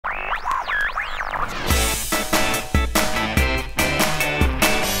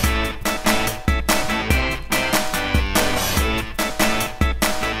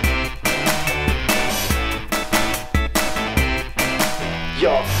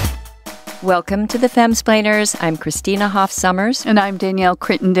Welcome to the Femsplainers. I'm Christina Hoff-Summers. And I'm Danielle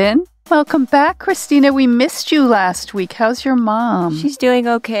Crittenden. Welcome back, Christina. We missed you last week. How's your mom? She's doing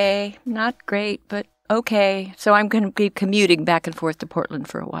okay. Not great, but okay. So I'm going to be commuting back and forth to Portland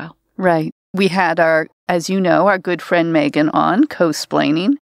for a while. Right. We had as you know, our good friend Megan on,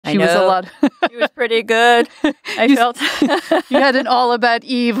 co-splaining. She was pretty good. I felt you had an all about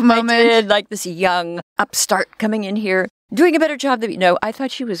Eve moment. I did, like this young upstart coming in here, doing a better job than I thought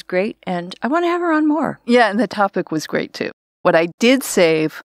she was great, and I want to have her on more. Yeah, and the topic was great too. What I did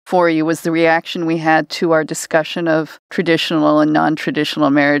save for you was the reaction we had to our discussion of traditional and non-traditional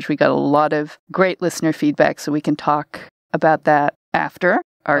marriage. We got a lot of great listener feedback, so we can talk about that after.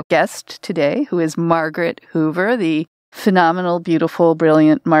 Our guest today, who is Margaret Hoover, the phenomenal, beautiful,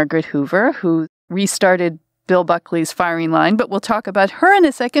 brilliant Margaret Hoover, who restarted Bill Buckley's firing line. But we'll talk about her in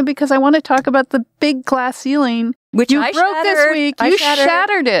a second because I want to talk about the big glass ceiling which you I broke shattered. This week. You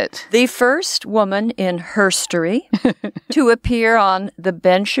shattered it. The first woman in herstory to appear on the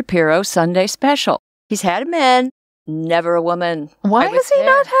Ben Shapiro Sunday special. He's had men, never a woman. Why has he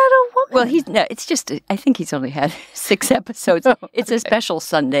not had a woman? Well, it's just, I think he's only had 6 episodes. It's a special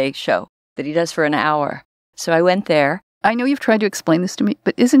Sunday show that he does for an hour. So I went there. I know you've tried to explain this to me,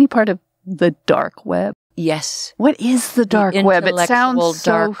 but isn't he part of the dark web? Yes. What is the dark web? It sounds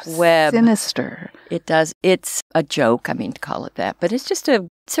so sinister. It does. It's a joke, to call it that. But it's just a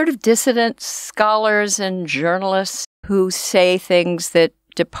sort of dissident scholars and journalists who say things that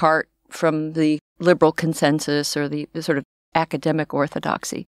depart from the liberal consensus or the sort of academic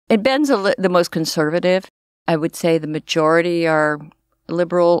orthodoxy. And Ben's the most conservative. I would say the majority are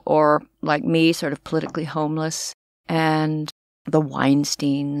liberal or, like me, sort of politically homeless. And the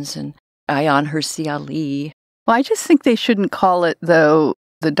Weinsteins and Ayaan Hirsi Ali. Well, I just think they shouldn't call it, though,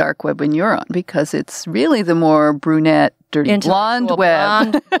 the dark web when you're on, because it's really the more brunette, dirty, blonde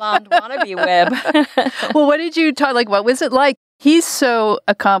web. Blonde wannabe web. Well, what did you talk, what was it like? He's so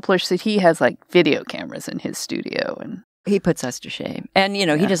accomplished that he has, video cameras in his studio. And he puts us to shame. And, he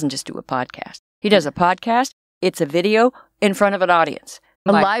doesn't just do a podcast. He does a podcast. It's a video in front of an audience.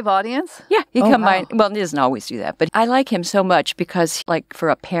 A live audience? Yeah, he come by. Well, he doesn't always do that, but I like him so much because, for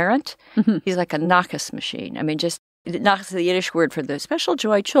a parent, he's like a nachas machine. Nachas is the Yiddish word for the special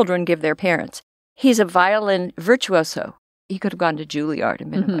joy children give their parents. He's a violin virtuoso. He could have gone to Juilliard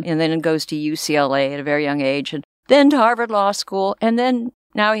and then goes to UCLA at a very young age, and then to Harvard Law School, and then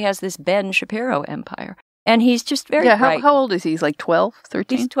now he has this Ben Shapiro empire. And he's just very bright. How old is he? He's 12,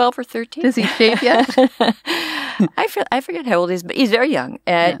 13? He's 12 or 13. Does he shave yet? I forget how old he is, but he's very young.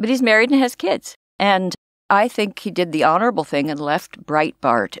 But he's married and has kids. And I think he did the honorable thing and left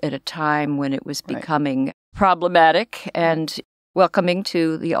Breitbart at a time when it was becoming problematic and welcoming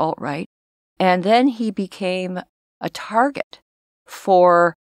to the alt-right. And then he became a target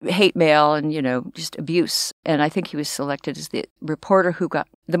for hate mail and, just abuse. And I think he was selected as the reporter who got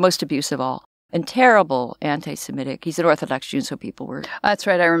the most abuse of all. And terrible anti-Semitic. He's an Orthodox Jew, so people were... That's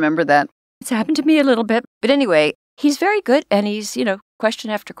right, I remember that. It's happened to me a little bit. But anyway, he's very good, and he's, question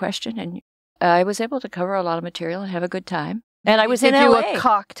after question. And I was able to cover a lot of material and have a good time. And I was in LA. Did you do a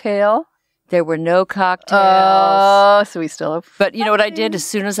cocktail? There were no cocktails. Oh, so we still have... But you know what I did? As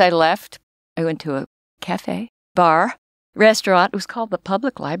soon as I left, I went to a cafe, bar, restaurant. It was called the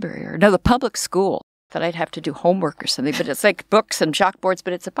Public Library, the Public School. That I'd have to do homework or something, but it's like books and chalkboards,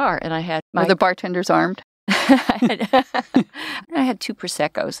 but it's a bar. And I had Were the bartenders armed? I had 2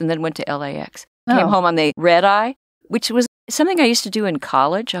 Prosecco's and then went to LAX. Came home on the red eye, which was something I used to do in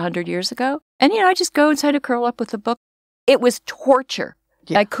college 100 years ago. And, I just go inside and curl up with a book. It was torture.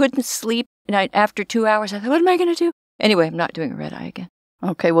 Yeah. I couldn't sleep. And after 2 hours, I thought, what am I going to do? Anyway, I'm not doing a red eye again.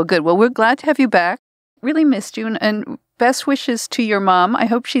 Okay, well, good. Well, we're glad to have you back. Really missed you. And best wishes to your mom. I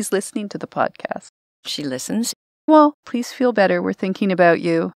hope she's listening to the podcast. She listens. Well, please feel better. We're thinking about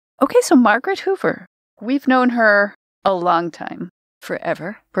you. Okay, so Margaret Hoover. We've known her a long time.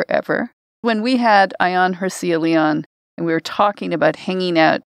 Forever. When we had Ayaan Hirsi Ali on, and we were talking about hanging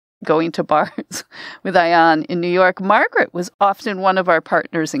out, going to bars with Ayaan in New York, Margaret was often one of our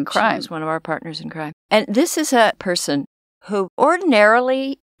partners in crime. She was one of our partners in crime. And this is a person who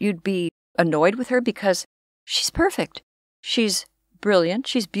ordinarily you'd be annoyed with her because she's perfect. She's brilliant.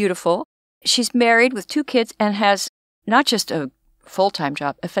 She's beautiful. She's married with 2 kids and has not just a full-time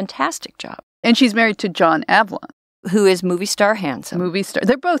job, a fantastic job. And she's married to John Avlon. Who is movie star handsome. Movie star.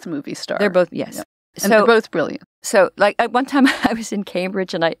 They're both movie stars. They're both, yes. Yep. And they're both brilliant. So, one time I was in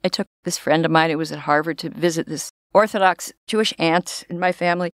Cambridge and I took this friend of mine who was at Harvard to visit this Orthodox Jewish aunt in my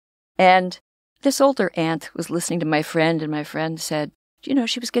family. And this older aunt was listening to my friend, and my friend said,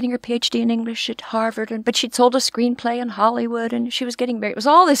 She was getting her PhD in English at Harvard, but she'd sold a screenplay in Hollywood, and she was getting married. It was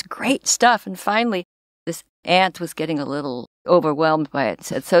all this great stuff, and finally, this aunt was getting a little overwhelmed by it and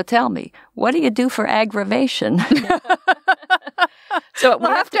said, "So tell me, what do you do for aggravation?" So we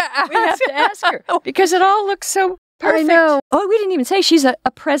have to ask her, because it all looks so perfect. I know. Oh, we didn't even say she's a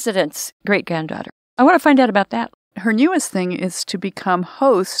president's great-granddaughter. I want to find out about that. Her newest thing is to become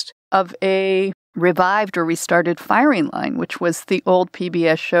host of a revived or restarted Firing Line, which was the old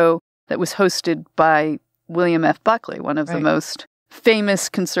PBS show that was hosted by William F. Buckley, one of the most famous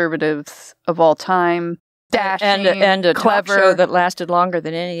conservatives of all time. Dashing, and a clever. talk show that lasted longer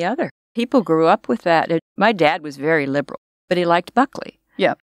than any other. People grew up with that. My dad was very liberal, but he liked Buckley.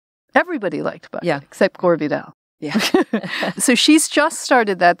 Yeah. Everybody liked Buckley, except Gore Vidal. Yeah. So she's just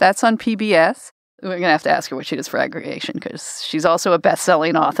started that. That's on PBS. We're going to have to ask her what she does for aggregation, because she's also a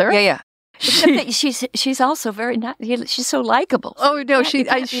best-selling author. Yeah. She's also very she's so likable. Oh no, she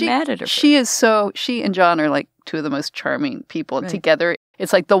mad at her. She and John are like two of the most charming people together.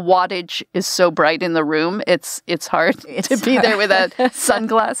 It's like the wattage is so bright in the room. It's hard to be there without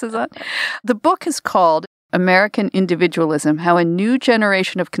sunglasses on. The book is called American Individualism: How a New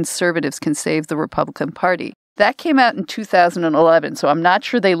Generation of Conservatives Can Save the Republican Party. That came out in 2011, so I'm not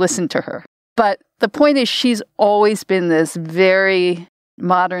sure they listened to her. But the point is, she's always been this very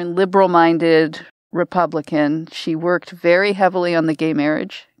modern, liberal-minded Republican. She worked very heavily on the gay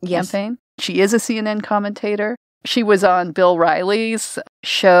marriage campaign. She is a CNN commentator. She was on Bill Riley's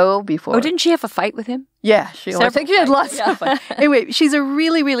show before. Oh, didn't she have a fight with him? Yeah, I think she had lots of fun. Anyway, she's a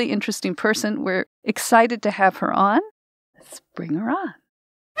really, really interesting person. We're excited to have her on. Let's bring her on.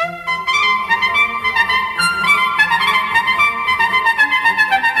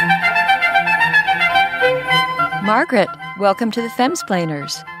 Margaret, welcome to the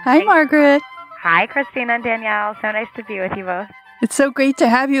Femsplainers. Hi, Margaret. Hi, Christina and Danielle. So nice to be with you both. It's so great to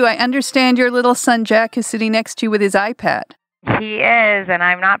have you. I understand your little son, Jack, is sitting next to you with his iPad. He is, and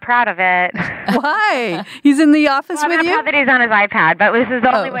I'm not proud of it. Why? He's in the office with I'm you? not proud that he's on his iPad, but this is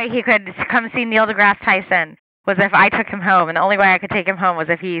the only way he could come see Neil deGrasse Tyson, was if I took him home. And the only way I could take him home was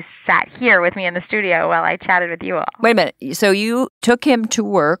if he sat here with me in the studio while I chatted with you all. Wait a minute. So you took him to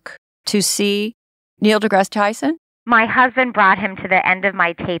work to see Neil deGrasse Tyson? My husband brought him to the end of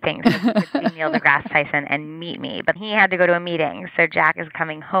my taping so he could see Neil deGrasse Tyson and meet me, but he had to go to a meeting, so Jack is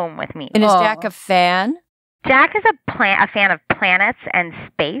coming home with me. And is Jack a fan? Jack is a fan of planets and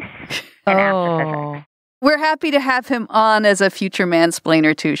space and astrophysics. We're happy to have him on as a future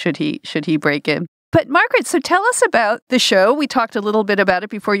mansplainer too, should he break in. But Margaret, so tell us about the show. We talked a little bit about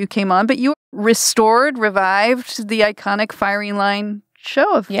it before you came on, but you revived the iconic Firing Line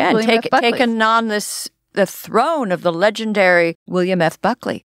show of William F. Buckley. Taken on the throne of the legendary William F.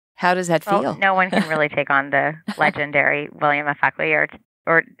 Buckley. How does that feel? Well, no one can really take on the legendary William F. Buckley or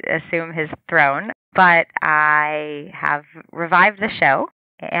assume his throne, but I have revived the show,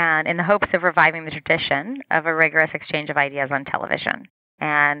 and in the hopes of reviving the tradition of a rigorous exchange of ideas on television.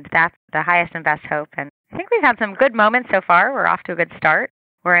 And that's the highest and best hope. And I think we've had some good moments so far. We're off to a good start.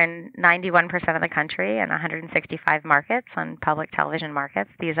 We're in 91% of the country and 165 markets on public television markets.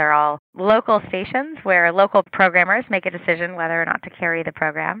 These are all local stations where local programmers make a decision whether or not to carry the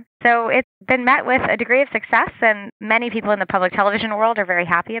program. So it's been met with a degree of success, and many people in the public television world are very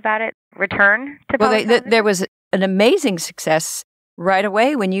happy about it. Return to public television. There was an amazing success right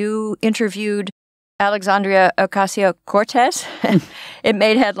away when you interviewed Alexandria Ocasio-Cortez. It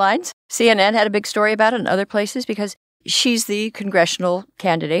made headlines. CNN had a big story about it and other places because she's the congressional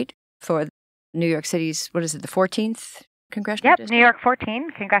candidate for New York City's, the 14th congressional district? New York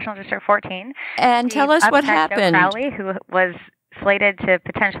 14, Congressional District 14. And tell us what happened. Joe Crowley, who was slated to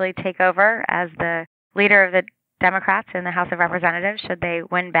potentially take over as the leader of the Democrats in the House of Representatives should they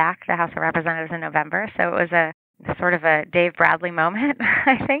win back the House of Representatives in November. So it was a sort of a Dave Bradley moment,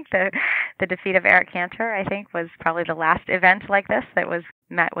 I think. The defeat of Eric Cantor, I think, was probably the last event like this that was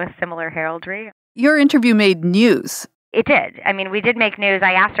met with similar heraldry. Your interview made news. It did. I mean, we did make news.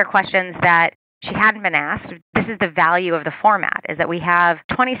 I asked her questions that she hadn't been asked. This is the value of the format, is that we have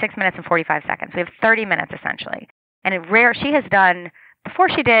 26 minutes and 45 seconds. We have 30 minutes, essentially. And she has done, before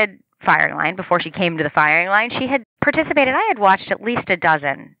she did Firing Line, before she came to the Firing Line, she had participated. I had watched at least a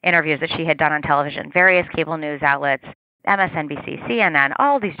dozen interviews that she had done on television, various cable news outlets, MSNBC, CNN,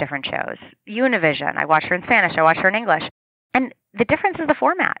 all these different shows. Univision. I watched her in Spanish. I watched her in English. And the difference is the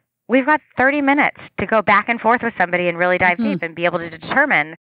format. We've got 30 minutes to go back and forth with somebody and really dive deep and be able to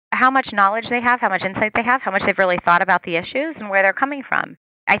determine how much knowledge they have, how much insight they have, how much they've really thought about the issues and where they're coming from.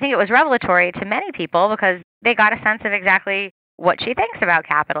 I think it was revelatory to many people because they got a sense of exactly what she thinks about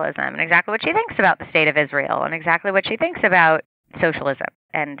capitalism and exactly what she thinks about the state of Israel and exactly what she thinks about socialism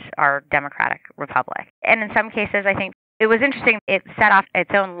and our democratic republic. And in some cases, I think it was interesting. It set off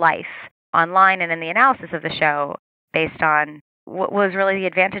its own life online and in the analysis of the show based on what was really the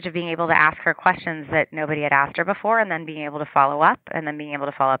advantage of being able to ask her questions that nobody had asked her before, and then being able to follow up, and then being able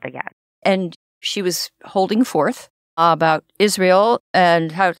to follow up again. And she was holding forth about Israel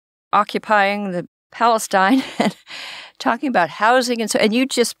and how occupying the Palestine and talking about housing. And you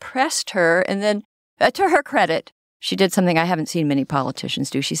just pressed her. And then to her credit, she did something I haven't seen many politicians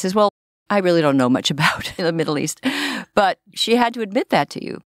do. She says, well, I really don't know much about the Middle East. But she had to admit that to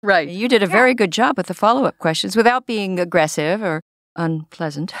you. Right. You did a very good job with the follow-up questions without being aggressive or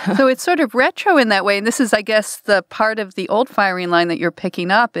unpleasant. So it's sort of retro in that way. And this is, I guess, the part of the old firing line that you're picking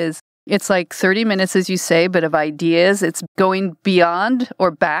up is it's like 30 minutes, as you say, but of ideas. It's going beyond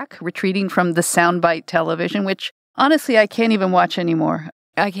or back, retreating from the soundbite television, which honestly, I can't even watch anymore.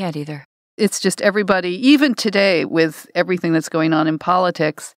 I can't either. It's just everybody, even today with everything that's going on in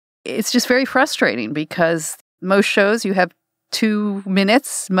politics, it's just very frustrating because most shows you have 2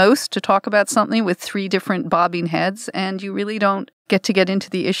 minutes most to talk about something with 3 different bobbing heads, and you really don't get into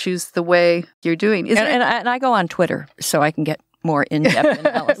the issues the way you're doing. And I go on Twitter so I can get more in-depth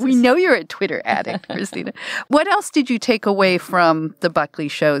analysis. We know you're a Twitter addict, Christina. What else did you take away from the Buckley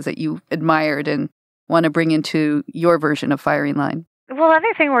shows that you admired and want to bring into your version of Firing Line? Well, the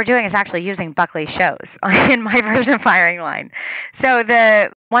other thing we're doing is actually using Buckley shows in my version of Firing Line. So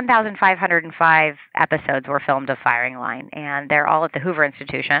the 1,505 episodes were filmed of Firing Line, and they're all at the Hoover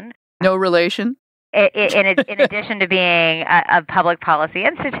Institution. No relation? In addition to being a public policy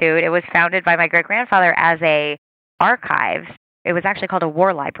institute, it was founded by my great-grandfather as a archives. It was actually called a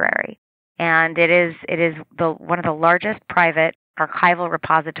war library, and it is one of the largest private archival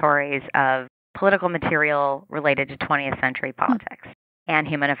repositories of political material related to 20th century politics and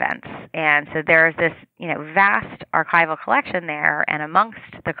human events. And so there's this, vast archival collection there, and amongst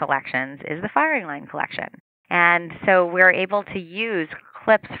the collections is the Firing Line collection. And so we're able to use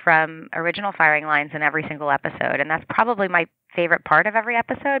clips from original Firing Lines in every single episode, and that's probably my favorite part of every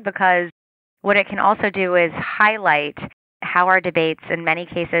episode, because what it can also do is highlight how our debates in many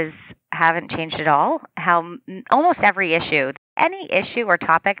cases haven't changed at all, how almost every issue, any issue or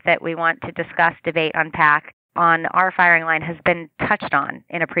topic that we want to discuss, debate, unpack on our Firing Line has been touched on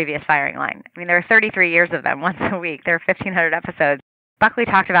in a previous Firing Line. I mean, there are 33 years of them once a week. There are 1,500 episodes. Buckley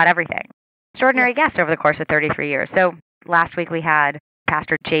talked about everything. Extraordinary guest over the course of 33 years. So last week we had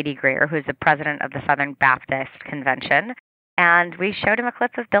Pastor J.D. Greer, who's the president of the Southern Baptist Convention, and we showed him a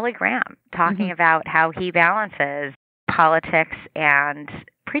clip of Billy Graham talking about how he balances politics and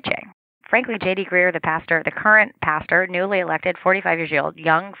preaching. Frankly, J.D. Greer, the current pastor, newly elected, 45 years old,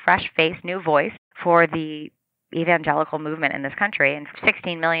 young, fresh-faced, new voice for the evangelical movement in this country, and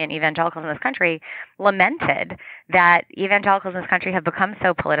 16 million evangelicals in this country, lamented that evangelicals in this country have become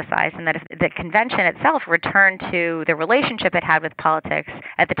so politicized, and that if the convention itself returned to the relationship it had with politics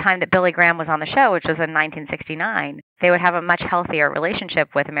at the time that Billy Graham was on the show, which was in 1969, they would have a much healthier relationship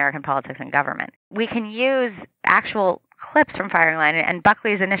with American politics and government. We can use actual clips from Firing Line and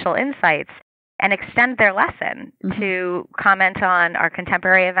Buckley's initial insights and extend their lesson to comment on our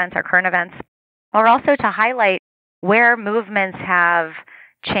contemporary events, our current events, or also to highlight where movements have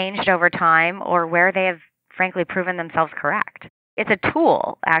changed over time or where they have, frankly, proven themselves correct. It's a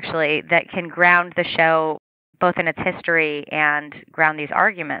tool, actually, that can ground the show both in its history and ground these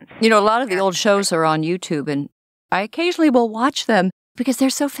arguments. A lot of the old shows are on YouTube, and I occasionally will watch them because they're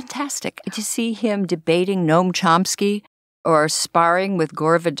so fantastic. To see him debating Noam Chomsky or sparring with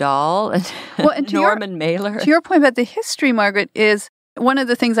Gore Vidal and Norman Mailer. To your point about the history, Margaret, is one of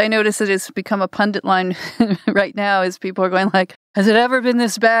the things I notice that has become a pundit line right now is people are going like, has it ever been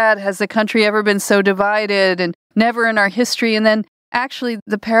this bad? Has the country ever been so divided? And never in our history. And then actually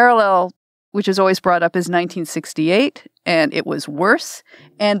the parallel, which is always brought up, is 1968, and it was worse.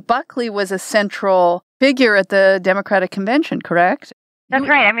 And Buckley was a central figure at the Democratic Convention, correct? That's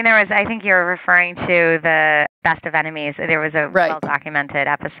right. I mean, I think you're referring to the Best of Enemies. There was a well-documented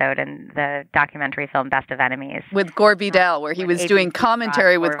episode in the documentary film Best of Enemies. With Gore Vidal, where he was doing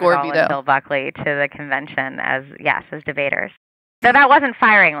commentary with Gore Vidal. And Bill Buckley to the convention as debaters. So that wasn't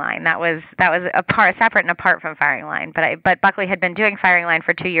Firing Line. That was separate and apart from Firing Line. But Buckley had been doing Firing Line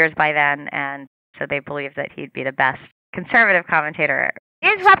for 2 years by then, and so they believed that he'd be the best conservative commentator.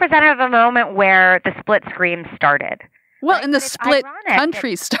 It's representative of a moment where the split scream started. Well, and the split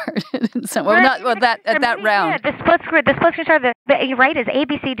country started. At that round. Yeah, the split screen started. You're right, is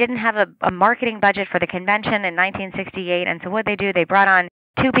ABC didn't have a marketing budget for the convention in 1968, and so what they do, they brought on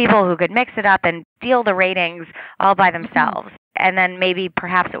 2 people who could mix it up and steal the ratings all by themselves. And then maybe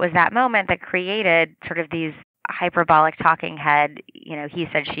perhaps it was that moment that created sort of these hyperbolic talking head, he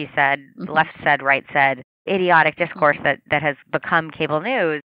said, she said, left said, right said, idiotic discourse that has become cable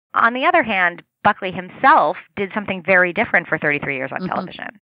news. On the other hand, Buckley himself did something very different for 33 years on television.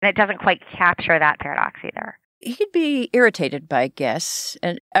 And it doesn't quite capture that paradox either. He'd be irritated by guests.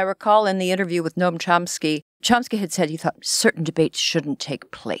 And I recall in the interview with Noam Chomsky, Chomsky had said he thought certain debates shouldn't take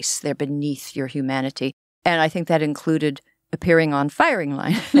place. They're beneath your humanity. And I think that included appearing on Firing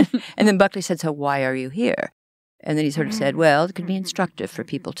Line. And then Buckley said, so why are you here? And then he sort of said, well, it could be instructive for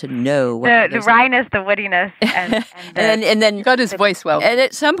people to know what the wryness, the wittiness, and then he got his voice well. And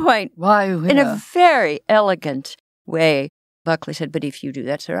at some point, why, in a very elegant way, Buckley said, but if you do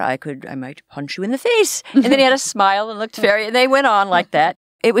that, sir, I might punch you in the face. And then he had a smile and looked and they went on like that.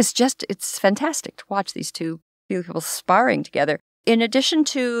 It's fantastic to watch these two people sparring together. In addition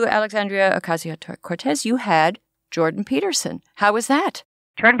to Alexandria Ocasio-Cortez, you had Jordan Peterson. How was that?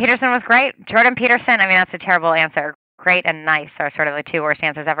 Jordan Peterson was great. Jordan Peterson, that's a terrible answer. Great and nice are sort of the two worst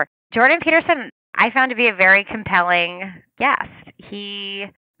answers ever. Jordan Peterson, I found to be a very compelling guest. He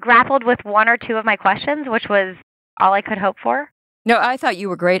grappled with one or two of my questions, which was all I could hope for. No, I thought you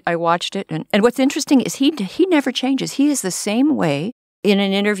were great. I watched it. And what's interesting is he never changes. He is the same way in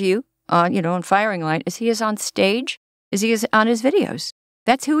an interview on Firing Line as he is on stage, as he is on his videos.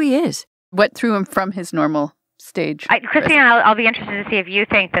 That's who he is. What threw him from his normal stage? Christina, I'll be interested to see if you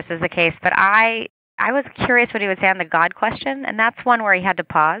think this is the case, but I was curious what he would say on the God question, and that's one where he had to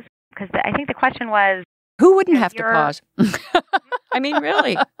pause, because I think the question was... Who wouldn't have to pause? I mean,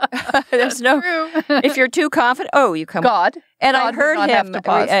 really. There's no... If you're too confident, you come... God. And God I heard him...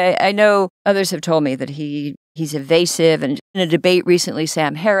 I know others have told me that he's evasive, and in a debate recently,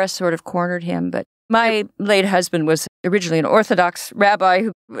 Sam Harris sort of cornered him, but my late husband was originally an Orthodox rabbi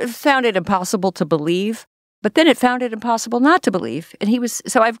who found it impossible to believe. But then it found it impossible not to believe. And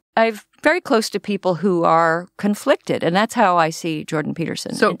I've very close to people who are conflicted. And that's how I see Jordan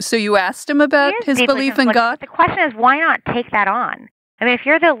Peterson. So you asked him about his belief in God? The question is, why not take that on? I mean, if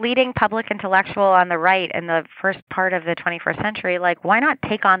you're the leading public intellectual on the right in the first part of the 21st century, why not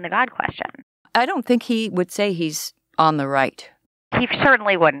take on the God question? I don't think he would say he's on the right. He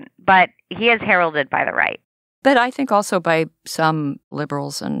certainly wouldn't, but he is heralded by the right. But I think also by some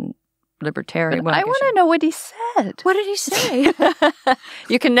liberals and libertarian. I want to know what he said. What did he say?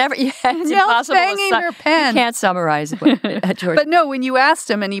 You can never. It's impossible. Banging her pen. You can't summarize it. But no, when you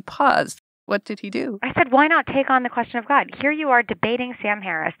asked him and he paused, what did he do? I said, why not take on the question of God? Here you are debating Sam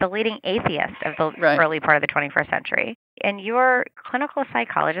Harris, the leading atheist of the early part of the 21st century, and you're a clinical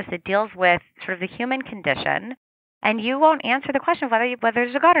psychologist that deals with sort of the human condition, and you won't answer the question of whether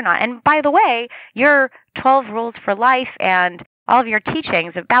there's a God or not. And by the way, your 12 rules for life and all of your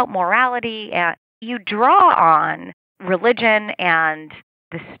teachings about morality, and you draw on religion and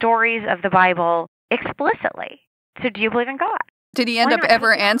the stories of the Bible explicitly. So do you believe in God? Did he end up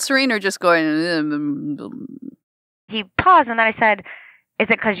ever answering or just going... He paused, and then I said, is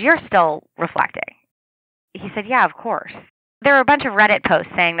it because you're still reflecting? He said, yeah, of course. There were a bunch of Reddit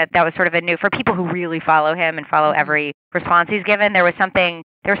posts saying that was sort of a new... For people who really follow him and follow every response he's given, there was something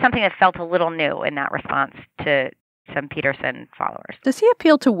that felt a little new in that response to some Peterson followers. Does he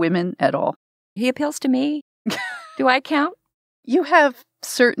appeal to women at all? He appeals to me. Do I count? You have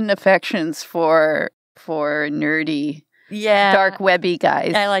certain affections for nerdy, dark webby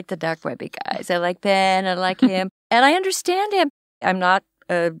guys. I like the dark webby guys. I like Ben. I like him. And I understand him. I'm not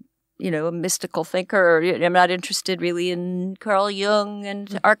a mystical thinker. I'm not interested really in Carl Jung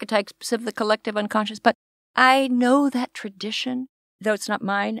and archetypes of the collective unconscious. But I know that tradition, though it's not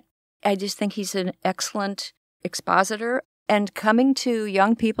mine. I just think he's an excellent expositor, and coming to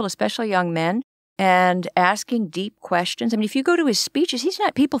young people, especially young men, and asking deep questions. I mean, if you go to his speeches,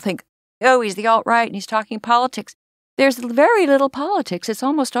 people think, he's the alt-right and he's talking politics. There's very little politics. It's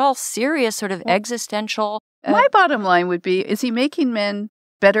almost all serious, sort of existential. My bottom line would be, is he making men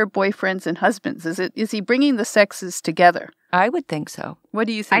better boyfriends and husbands? Is he bringing the sexes together? I would think so. What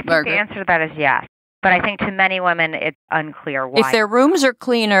do you think, Margaret? Margaret? The answer to that is yes. But I think to many women, it's unclear why. If their rooms are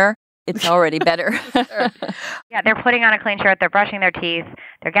cleaner, it's already better. Yeah, they're putting on a clean shirt, they're brushing their teeth,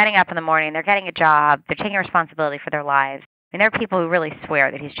 they're getting up in the morning, they're getting a job, they're taking responsibility for their lives. I mean, there are people who really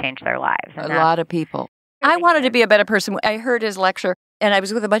swear that he's changed their lives. A lot of people. I wanted to be a better person. I heard his lecture, and I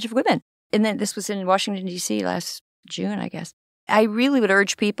was with a bunch of women. And then this was in Washington, D.C. last June, I guess. I really would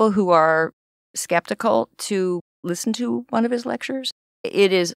urge people who are skeptical to listen to one of his lectures.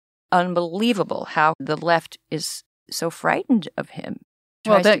 It is unbelievable how the left is so frightened of him.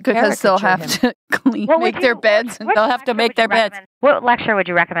 Well, because they'll have to make their beds. And they'll have to make their beds. What lecture would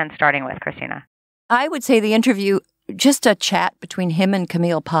you recommend starting with, Christina? I would say the interview, just a chat between him and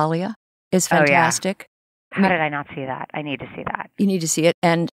Camille Paglia is fantastic. How did I not see that? I need to see that. You need to see it.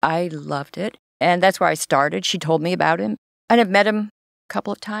 And I loved it. And that's where I started. She told me about him. And I've met him a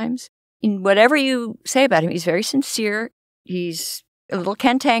couple of times. And whatever you say about him, he's very sincere. He's a little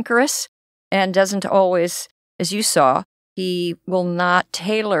cantankerous and doesn't always, as you saw, he will not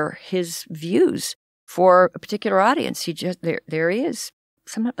tailor his views for a particular audience. He just, there he is.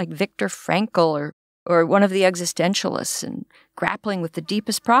 Someone like Viktor Frankl or one of the existentialists and grappling with the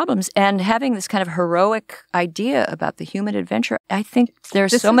deepest problems and having this kind of heroic idea about the human adventure. I think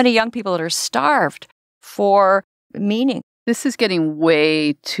there's so many young people that are starved for meaning. This is getting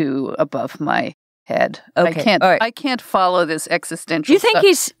way too above my head. Okay. I can't follow this existential Do you think stuff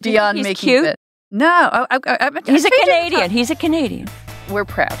he's beyond he's making cute? it. No. He's a Canadian. He's a Canadian. We're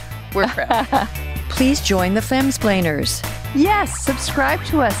proud. We're proud. Please join the Femsplainers. Yes, subscribe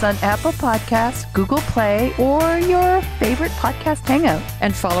to us on Apple Podcasts, Google Play, or your favorite podcast hangout.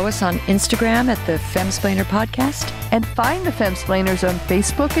 And follow us on Instagram at the Femsplainer Podcast. And find the Femsplainers on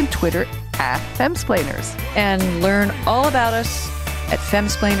Facebook and Twitter at Femsplainers. And learn all about us at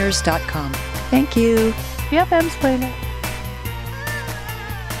femsplainers.com. Thank you. Yeah, Femsplainer.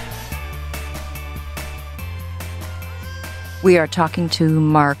 We are talking to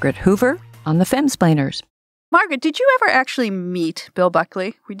Margaret Hoover on the Femsplainers. Margaret, did you ever actually meet Bill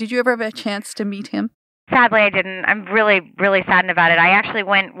Buckley? Did you ever have a chance to meet him? Sadly, I didn't. I'm really, really saddened about it. I actually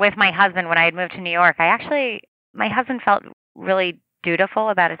went with my husband when I had moved to New York. My husband felt really dutiful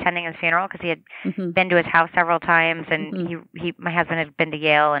about attending his funeral because he had been to his house several times, and my husband had been to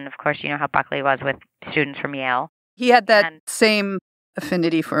Yale, and of course, you know how Buckley was with students from Yale. He had that same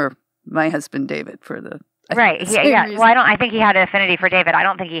affinity for my husband David for the right. Yeah. Well, I think he had an affinity for David. I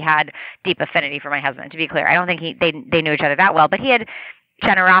don't think he had deep affinity for my husband. To be clear, I don't think they knew each other that well. But he had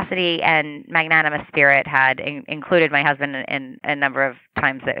generosity and magnanimous spirit. Had included my husband in a number of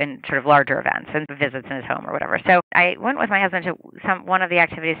times in sort of larger events and visits in his home or whatever. So I went with my husband to one of the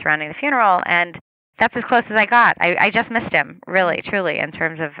activities surrounding the funeral, and that's as close as I got. I just missed him, really, truly, in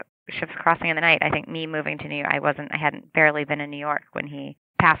terms of ships crossing in the night. I think me moving to New York, I hadn't barely been in New York when he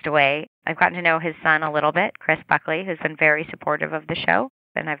passed away. I've gotten to know his son a little bit, Chris Buckley, who's been very supportive of the show,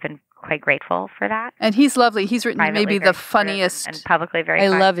 and I've been quite grateful for that. And he's lovely. He's written Privately maybe the funniest. And publicly very I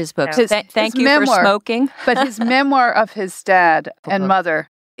kind. love his books. So, Thank you memoir, for smoking. But his memoir of his dad and mother,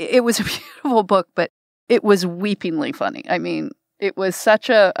 it was a beautiful book, but it was weepingly funny. I mean, it was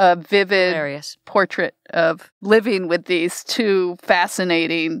such a vivid Hilarious portrait of living with these two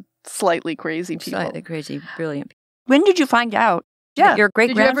fascinating, slightly crazy people. Slightly crazy, brilliant. When did you find out that your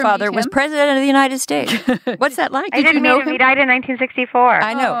great-grandfather was president of the United States? What's that like? I didn't meet him. He died in 1964.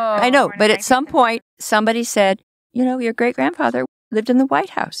 I know. But at some point, somebody said, your great-grandfather lived in the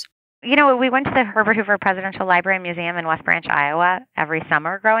White House. We went to the Herbert Hoover Presidential Library and Museum in West Branch, Iowa every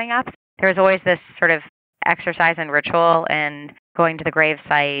summer growing up. There was always this sort of exercise and ritual and going to the grave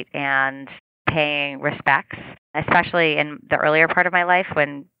site and paying respects, especially in the earlier part of my life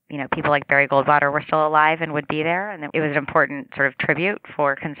when people like Barry Goldwater were still alive and would be there. And it was an important sort of tribute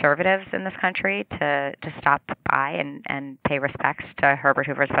for conservatives in this country to stop by and pay respects to Herbert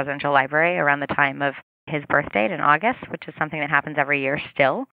Hoover's Presidential Library around the time of his birth date in August, which is something that happens every year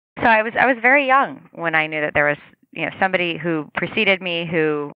still. So I was very young when I knew that there was somebody who preceded me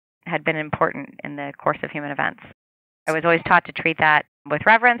who had been important in the course of human events. I was always taught to treat that with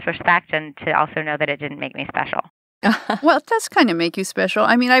reverence, respect, and to also know that it didn't make me special. Well, it does kind of make you special.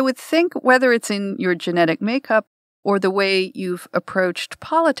 I mean, I would think whether it's in your genetic makeup or the way you've approached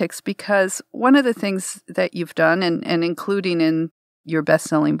politics, because one of the things that you've done, and including in your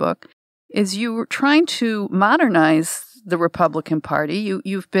best-selling book, is you're trying to modernize the Republican Party.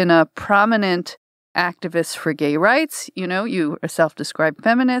 You've been a prominent activist for gay rights. You are a self-described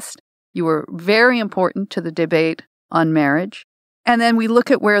feminist. You were very important to the debate on marriage. And then we look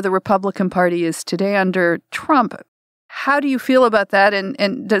at where the Republican Party is today under Trump. How do you feel about that?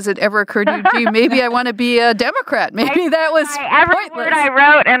 And does it ever occur to you, gee, maybe I want to be a Democrat? Maybe that was every pointless. Word I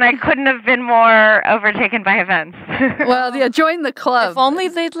wrote, and I couldn't have been more overtaken by events. Well, yeah, join the club. If only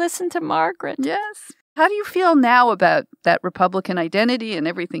they'd listen to Margaret. Yes. How do you feel now about that Republican identity and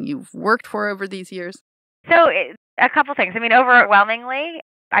everything you've worked for over these years? So, a couple things. I mean, overwhelmingly,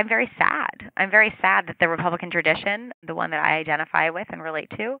 I'm very sad. I'm very sad that the Republican tradition, the one that I identify with and relate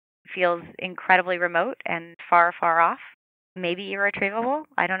to, feels incredibly remote and far, far off. Maybe irretrievable.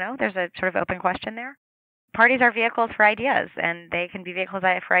 I don't know. There's a sort of open question there. Parties are vehicles for ideas, and they can be vehicles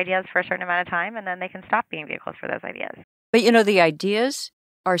for ideas for a certain amount of time, and then they can stop being vehicles for those ideas. But, the ideas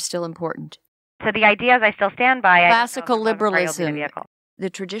are still important. So the ideas I still stand by. Classical liberalism, the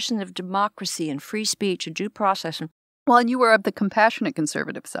tradition of democracy and free speech and due process. Well, and you were of the compassionate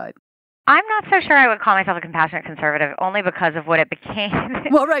conservative side. I'm not so sure I would call myself a compassionate conservative, only because of what it became.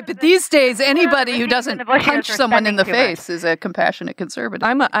 Well, right, but these days, anybody who doesn't punch someone in the face is a compassionate conservative.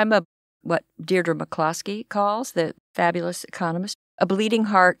 I'm a what Deirdre McCloskey calls, the fabulous economist, a bleeding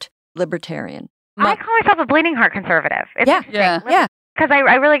heart libertarian. I call myself a bleeding heart conservative. It's yeah. Because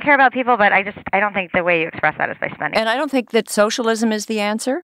I really care about people, but I don't think the way you express that is by spending. And I don't think that socialism is the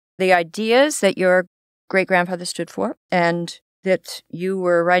answer. The ideas that your great-grandfather stood for and that you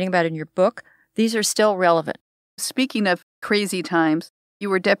were writing about in your book, these are still relevant. Speaking of crazy times, you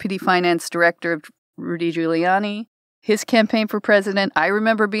were deputy finance director of Rudy Giuliani, his campaign for president. I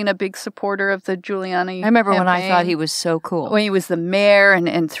remember being a big supporter of the Giuliani I remember campaign. when I thought he was so cool. When he was the mayor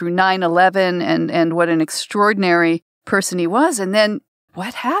and through 9/11 and what an extraordinary person he was. And then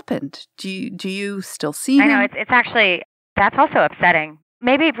what happened? Do you still see him? I know, it's actually, that's also upsetting.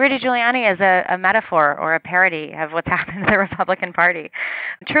 Maybe Rudy Giuliani is a metaphor or a parody of what's happened to the Republican Party.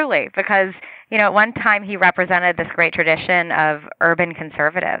 Truly, because, at one time he represented this great tradition of urban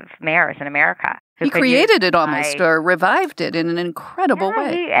conservative mayors in America. He created it almost, or revived it in an incredible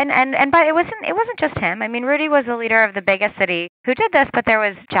way. But it wasn't just him. I mean, Rudy was the leader of the biggest city who did this, but there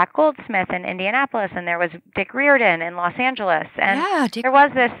was Jack Goldsmith in Indianapolis, and there was Dick Riordan in Los Angeles, and there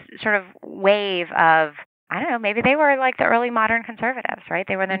was this sort of wave of, I don't know, maybe they were like the early modern conservatives, right?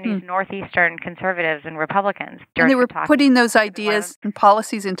 They were the Northeastern conservatives and Republicans. And they were putting those ideas and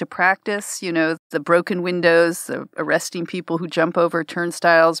policies into practice, the broken windows, the arresting people who jump over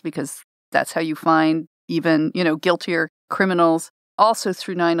turnstiles because that's how you find even, guiltier criminals. Also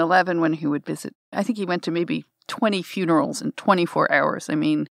through 9/11 when he would visit, I think he went to maybe 20 funerals in 24 hours. I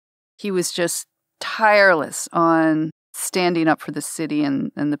mean, he was just tireless on standing up for the city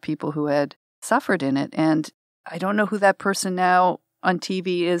and the people who had suffered in it. And I don't know who that person now on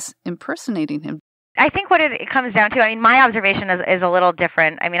TV is impersonating him. I think what it comes down to, my observation is a little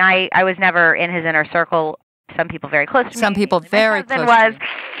different. I mean, I was never in his inner circle. Some people very close to me. Some people very close to me.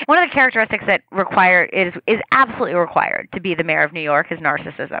 One of the characteristics that is absolutely required to be the mayor of New York is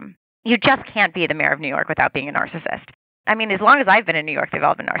narcissism. You just can't be the mayor of New York without being a narcissist. I mean, as long as I've been in New York, they've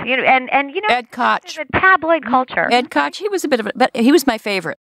all been narcissists. And Ed Koch. The tabloid culture. Ed Koch, he was but he was my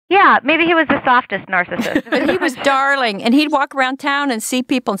favorite. Yeah, maybe he was the softest narcissist. But he was darling, and he'd walk around town and see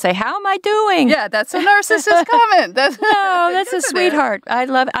people and say, "How am I doing?" Yeah, that's a narcissist comment. That's a sweetheart.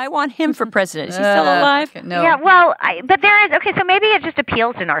 I want him for president. Is he still alive? No. Yeah, well, but there is, so maybe it just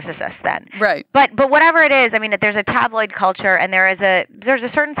appeals to narcissists then. Right. But whatever it is, there's a tabloid culture, and there's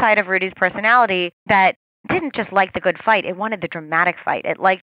a certain side of Rudy's personality that didn't just like the good fight. It wanted the dramatic fight.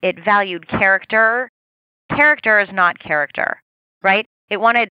 It valued character. Character is not character, right? It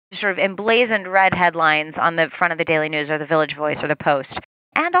wanted sort of emblazoned red headlines on the front of the Daily News or the Village Voice or the Post.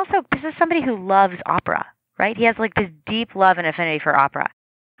 And also, this is somebody who loves opera, right? He has this deep love and affinity for opera.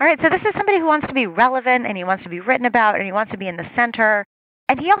 All right, so this is somebody who wants to be relevant, and he wants to be written about, and he wants to be in the center.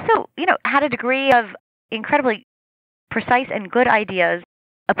 And he also, had a degree of incredibly precise and good ideas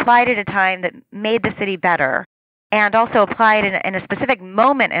applied at a time that made the city better, and also applied in a specific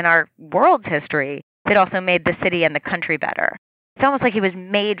moment in our world's history that also made the city and the country better. It's almost like he was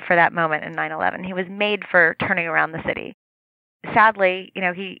made for that moment in 9/11. He was made for turning around the city. Sadly,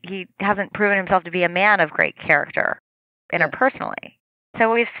 he hasn't proven himself to be a man of great character interpersonally.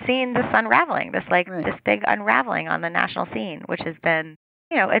 So we've seen this unraveling, this big unraveling on the national scene, which has been,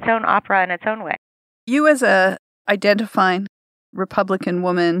 its own opera in its own way. You as a identifying Republican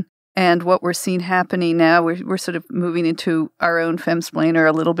woman and what we're seeing happening now, we're sort of moving into our own femsplainer,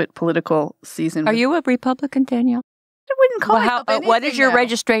 a little bit political season. Are you a Republican, Danielle? I wouldn't call myself anything what is your now.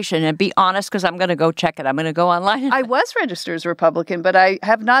 registration? And be honest, because I'm going to go check it. I'm going to go online. I was registered as Republican, but I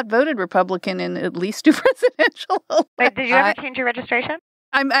have not voted Republican in at least 2 presidential elections. Wait, did you ever change your registration?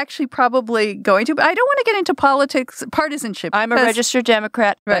 I'm actually probably going to, but I don't want to get into politics, partisanship. I'm a registered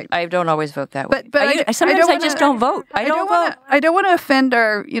Democrat, but I don't always vote that way. But sometimes I just don't vote. I don't vote. I don't want to offend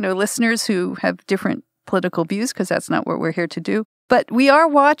our, listeners who have different political views, because that's not what we're here to do. But we are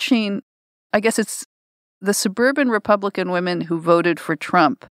watching, I guess it's the suburban Republican women who voted for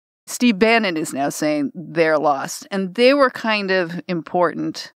Trump. Steve Bannon is now saying they're lost, and they were kind of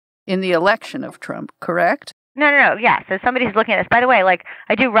important in the election of Trump, correct? No. Yeah. So somebody's looking at this. By the way,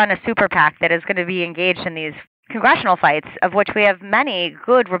 I do run a super PAC that is going to be engaged in these congressional fights, of which we have many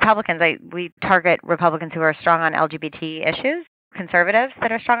good Republicans. We target Republicans who are strong on LGBT issues, conservatives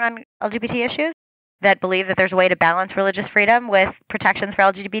that are strong on LGBT issues, that believe that there's a way to balance religious freedom with protections for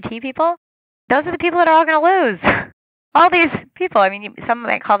LGBT people. Those are the people that are all going to lose. All these people, some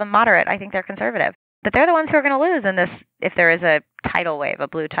might call them moderate. I think they're conservative. But they're the ones who are going to lose in this, if there is a tidal wave, a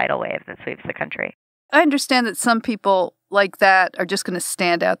blue tidal wave that sweeps the country. I understand that some people like that are just going to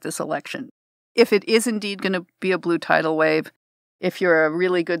stand out this election. If it is indeed going to be a blue tidal wave, if you're a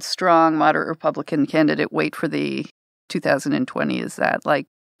really good, strong, moderate Republican candidate, wait for the 2020. Is that like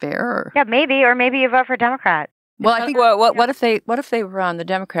fair? Or? Yeah, maybe, or maybe you vote for Democrat. Well, I think. Well, what if they were on the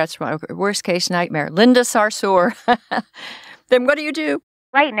Democrats' worst case nightmare? Linda Sarsour. Then what do you do?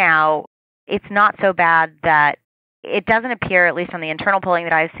 Right now, it's not so bad that it doesn't appear, at least on the internal polling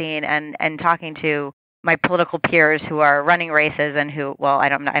that I've seen, and talking to my political peers who are running races and who, well, I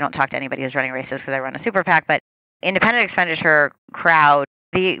don't talk to anybody who's running races because I run a super PAC, but independent expenditure crowd,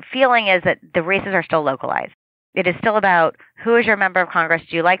 the feeling is that the races are still localized. It is still about who is your member of Congress,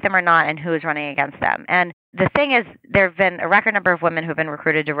 do you like them or not, and who is running against them. And the thing is, there have been a record number of women who have been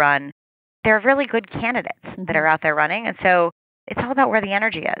recruited to run. There are really good candidates that are out there running, and so it's all about where the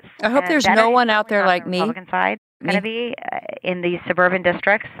energy is. I hope there's no one out there like me. Republican side going to be in these suburban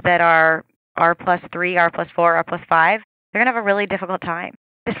districts that are R+3, R+4, R+5. They're going to have a really difficult time.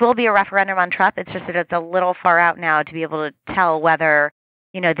 This will be a referendum on Trump. It's just that it's a little far out now to be able to tell whether,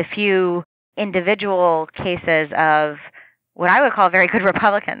 the few individual cases of what I would call very good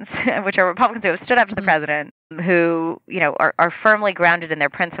Republicans, which are Republicans who have stood up to the president, who, are firmly grounded in their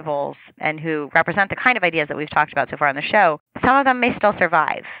principles and who represent the kind of ideas that we've talked about so far on the show. Some of them may still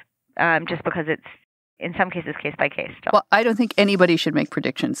survive, just because it's, in some cases, case by case still. Well, I don't think anybody should make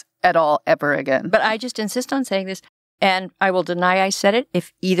predictions at all, ever again. But I just insist on saying this, and I will deny I said it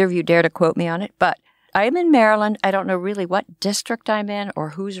if either of you dare to quote me on it. But I am in Maryland. I don't know really what district I'm in or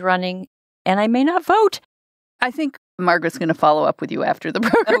who's running, and I may not vote. I think Margaret's going to follow up with you after the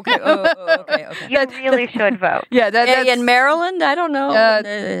program. Okay. You really should vote. Yeah, that's in Maryland. I don't know.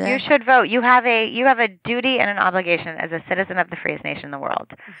 You should vote. You have a duty and an obligation as a citizen of the freest nation in the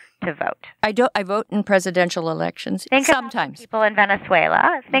world to vote. I vote in presidential elections. Think sometimes. About the people in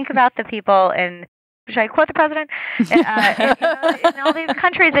Venezuela. Think about the people in. Should I quote the president? In all these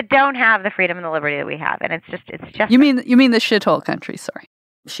countries that don't have the freedom and the liberty that we have, and it's just. You mean the shithole countries? Sorry,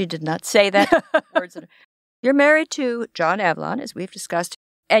 she did not say that. You're married to John Avalon, as we've discussed,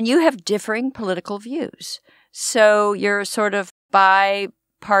 and you have differing political views. So you're sort of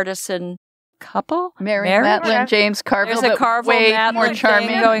bipartisan couple. Mary Matlin, James Carville, there's a Carville way Matlin more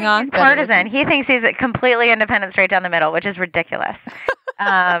charming going on. He's partisan. He thinks he's completely independent, straight down the middle, which is ridiculous.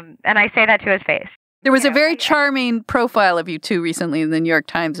 And I say that to his face. There was a very charming profile of you two recently in the New York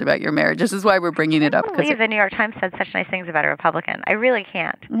Times about your marriage. This is why we're bringing it up. I can't believe the New York Times said such nice things about a Republican. I really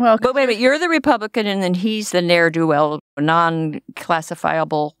can't. Well, but wait a minute, you're the Republican and then he's the ne'er-do-well,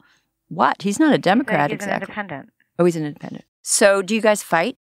 non-classifiable what? He's not a Democrat, he's exactly. An independent. Oh, he's an independent. So do you guys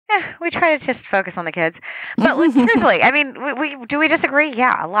fight? Yeah, we try to just focus on the kids. But truthfully, I mean, we disagree?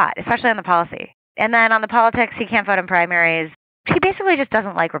 Yeah, a lot, especially on the policy. And then on the politics, he can't vote in primaries. He basically just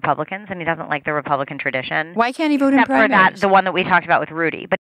doesn't like Republicans, and he doesn't like the Republican tradition. Why can't he vote in primaries? Except for that, the one that we talked about with Rudy.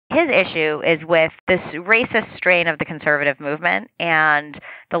 But his issue is with this racist strain of the conservative movement and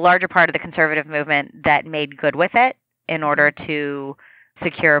the larger part of the conservative movement that made good with it in order to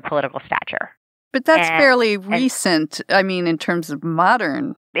secure political stature. But that's fairly recent, I mean, in terms of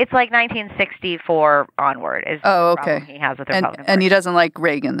modern. It's like 1964 onward is the problem he has with the Republican Party. And he doesn't like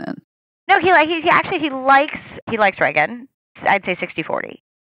Reagan then? No, he likes Reagan. I'd say 60-40,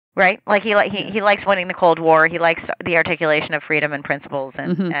 right? Like he likes winning the Cold War. He likes the articulation of freedom and principles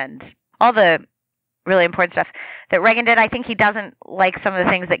and all the really important stuff that Reagan did. I think he doesn't like some of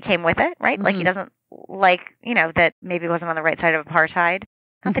the things that came with it, right? Like he doesn't like, that maybe wasn't on the right side of apartheid.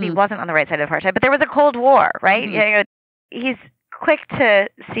 Not that he wasn't on the right side of apartheid, but there was a Cold War, right? He's quick to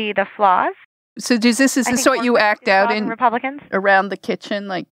see the flaws. So is this what you act out in Republicans around the kitchen,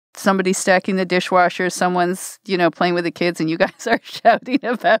 like? Somebody's stacking the dishwasher, someone's, playing with the kids, and you guys are shouting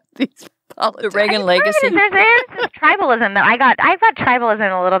about these politics. The Reagan legacy. There's this tribalism that I've got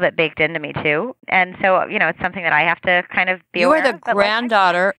tribalism a little bit baked into me, too. And so, it's something that I have to kind of be aware of. You are the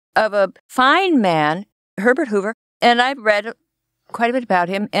granddaughter of a fine man, Herbert Hoover, and I've read quite a bit about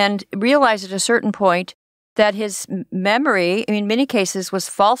him and realized at a certain point that his memory, in many cases, was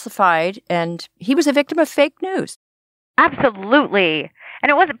falsified, and he was a victim of fake news. Absolutely. And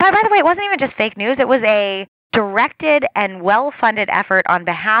it was, by the way, it wasn't even just fake news. It was a directed and well-funded effort on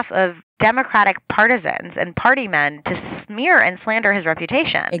behalf of Democratic partisans and party men to smear and slander his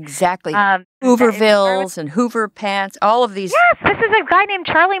reputation. Exactly. Hoovervilles and Hoover pants, all of these. Yes, this is a guy named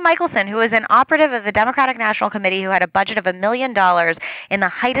Charlie Michelson, who was an operative of the Democratic National Committee who had a budget of $1 million in the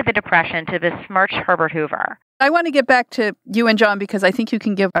height of the Depression to besmirch Herbert Hoover. I want to get back to you and John because I think you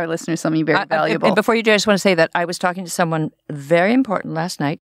can give our listeners something very valuable. And before you do, I just want to say that I was talking to someone very important last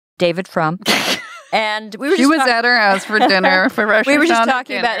night, David Frum. And we were she was at her house for dinner for Rosh Hashanah. We were just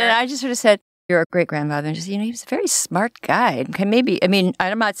talking about it, and I just sort of said, your great-grandfather, and just, he was a very smart guy.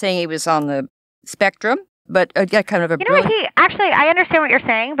 I'm not saying he was on the spectrum, but kind of a brilliant... I understand what you're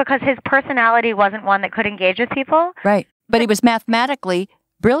saying, because his personality wasn't one that could engage with people. Right. But he was mathematically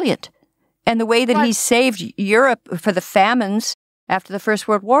brilliant. And the way that he saved Europe for the famines after the First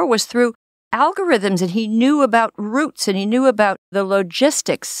World War was through algorithms, and he knew about routes, and he knew about the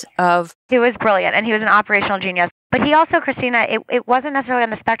logistics of... He was brilliant, and he was an operational genius. But he also, Christina, it wasn't necessarily on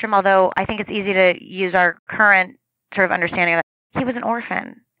the spectrum, although I think it's easy to use our current sort of understanding of it. He was an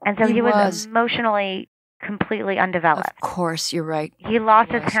orphan, and so he was emotionally completely undeveloped. Of course, you're right. He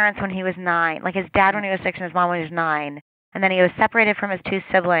lost his parents when he was 9, like his dad when he was 6 and his mom when he was 9. And then he was separated from his 2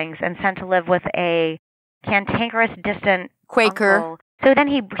 siblings and sent to live with a cantankerous, distant Quaker uncle. So then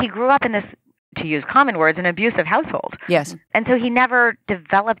he grew up in this, to use common words, an abusive household. Yes. And so he never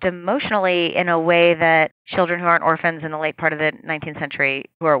developed emotionally in a way that children who aren't orphans in the late part of the 19th century,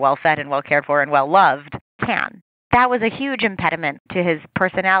 who are well-fed and well-cared for and well-loved, can. That was a huge impediment to his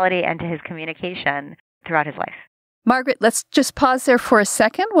personality and to his communication throughout his life. Margaret, let's just pause there for a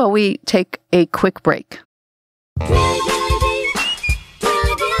second while we take a quick break.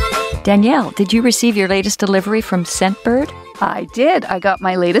 Danielle, did you receive your latest delivery from Scentbird? I did. I got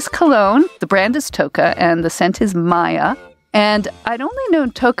my latest cologne. The brand is Toka, and the scent is Maya. And I'd only known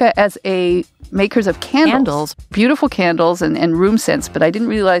Toka as a makers of candles. Beautiful candles and room scents, but I didn't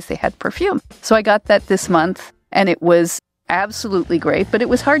realize they had perfume. So I got that this month, and it was absolutely great, but it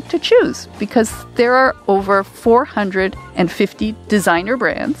was hard to choose because there are over 450 designer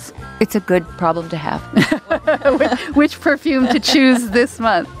brands. It's a good problem to have. Which perfume to choose this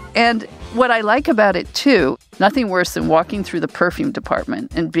month. And what I like about it, too, nothing worse than walking through the perfume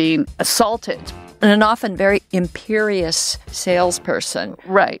department and being assaulted. And an often very imperious salesperson.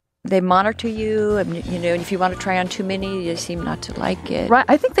 Right. They monitor you, and if you want to try on too many, they seem not to like it. Right.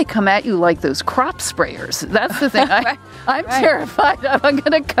 I think they come at you like those crop sprayers. That's the thing. I'm terrified I'm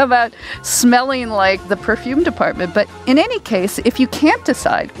going to come out smelling like the perfume department. But in any case, if you can't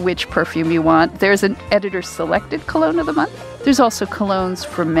decide which perfume you want, there's an editor-selected cologne of the month. There's also colognes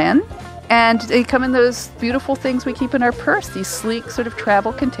for men. And they come in those beautiful things we keep in our purse, these sleek sort of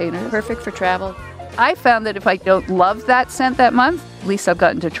travel containers. Perfect for travel. I found that if I don't love that scent that month, at least I've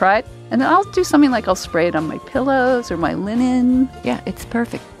gotten to try it. And then I'll do something like I'll spray it on my pillows or my linen. Yeah, it's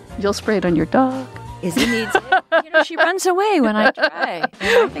perfect. You'll spray it on your dog. Izzy needs it. She runs away when I try. And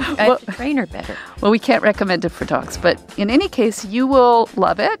I think I have to train her better. Well, we can't recommend it for dogs. But in any case, you will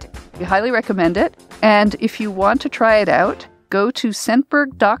love it. We highly recommend it. And if you want to try it out, go to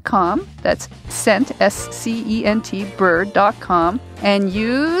scentbird.com. That's scent, S-C-E-N-T, bird.com. And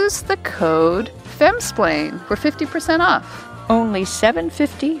use the code FEMSPLAIN for 50% off. Only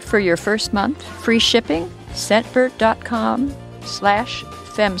 $7.50 for your first month. Free shipping.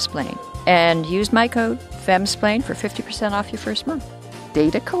 Scentbird.com/FEMSPLAIN. And use my code FEMSPLAIN for 50% off your first month.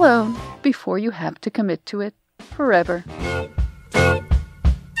 Date a cologne before you have to commit to it forever.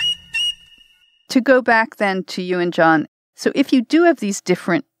 To go back then to you and John, so if you do have these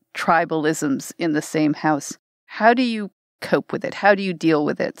different tribalisms in the same house, how do you cope with it? How do you deal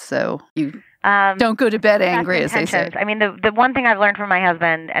with it so you don't go to bed angry, as they say? I mean, the one thing I've learned from my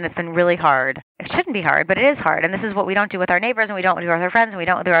husband, and it's been really hard, it shouldn't be hard, but it is hard, and this is what we don't do with our neighbors, and we don't do with our friends, and we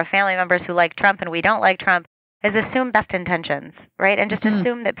don't do with our family members who like Trump, and we don't like Trump, is assume best intentions, right? And just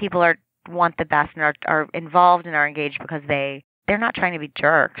assume that people want the best and are involved and are engaged because they're not trying to be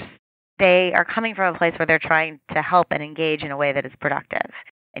jerks. They are coming from a place where they're trying to help and engage in a way that is productive.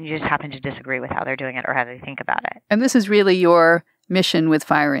 And you just happen to disagree with how they're doing it or how they think about it. And this is really your mission with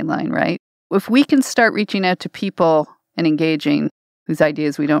Firing Line, right? If we can start reaching out to people and engaging whose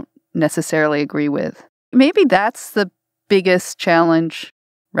ideas we don't necessarily agree with, maybe that's the biggest challenge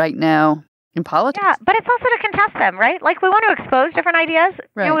right now in politics. Yeah, but it's also to contest them, right? Like, we want to expose different ideas.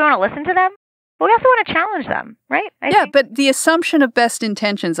 Right. We want to listen to them. But we also want to challenge them, right? I think. But the assumption of best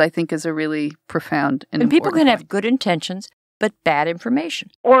intentions, I think, is a really profound and people can point. have good intentions, but bad information.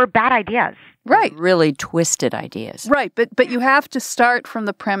 Or bad ideas. Right. Really twisted ideas. Right, but you have to start from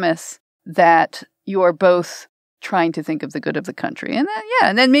the premise that you are both trying to think of the good of the country. And then,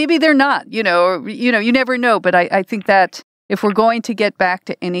 and then maybe they're not, you never know. But I think that if we're going to get back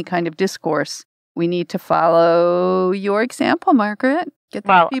to any kind of discourse, we need to follow your example, Margaret. Get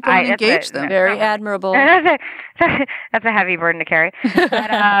the people and engage them. Very admirable. That's a heavy burden to carry.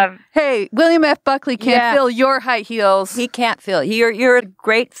 But, hey, William F. Buckley can't fill your high heels. He can't fill. You're a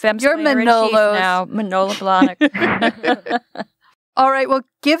great femsplainer. You're Manolos now. Manola Blahnik. All right, well,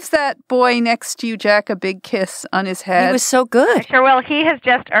 give that boy next to you, Jack, a big kiss on his head. He was so good. I sure will. He has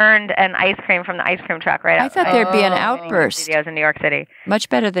just earned an ice cream from the ice cream truck right I thought there'd be an outburst. Studios in New York City. Much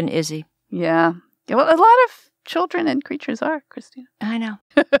better than Izzy. Yeah. Well, a lot of children and creatures are, Christina. I know.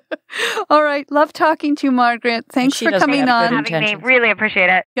 All right. Love talking to you, Margaret. Thanks for coming on. Having me. Really appreciate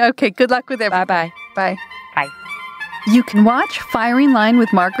it. Okay. Good luck with everything. Bye-bye. Bye. Bye. You can watch Firing Line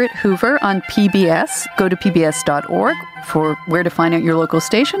with Margaret Hoover on PBS. Go to pbs.org for where to find out your local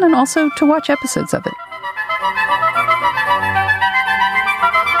station and also to watch episodes of it.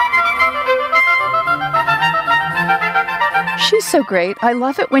 She's so great. I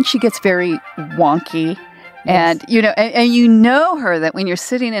love it when she gets very wonky. And, and you know her that when you're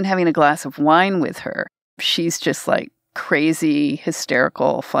sitting and having a glass of wine with her, she's just like crazy,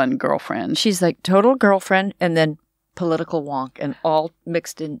 hysterical, fun girlfriend. She's like total girlfriend and then political wonk and all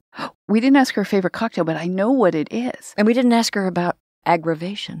mixed in. We didn't ask her favorite cocktail, but I know what it is. And we didn't ask her about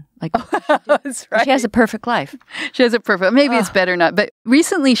aggravation. Like, that's right. She has a perfect life. She has a perfect. Maybe it's better not. But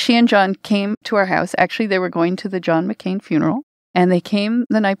recently, she and John came to our house. Actually, they were going to the John McCain funeral, and they came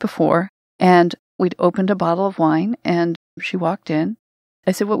the night before, and we'd opened a bottle of wine, and she walked in.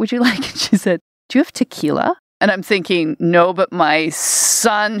 I said, "What would you like?" And she said, "Do you have tequila?" And I'm thinking, no, but my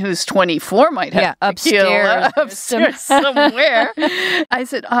son, who's 24, might have tequila upstairs somewhere. I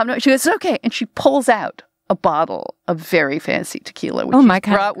said, no. She goes, "Okay." And she pulls out a bottle of very fancy tequila, which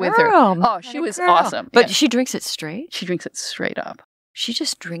she brought with her. Oh, she was awesome. But she drinks it straight? She drinks it straight up. She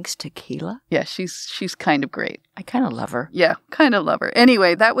just drinks tequila? Yeah, she's kind of great. I kind of love her. Yeah, kind of love her.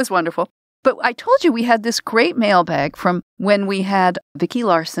 Anyway, that was wonderful. But I told you we had this great mailbag from when we had Vicki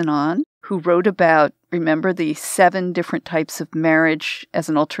Larson on, who wrote about, remember, the 7 different types of marriage as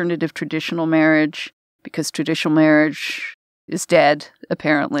an alternative traditional marriage, because traditional marriage is dead,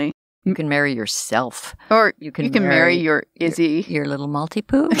 apparently. You can marry yourself. Or you can marry your Izzy. Your little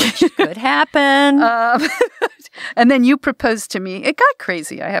multi-poo, which could happen. And then you proposed to me. It got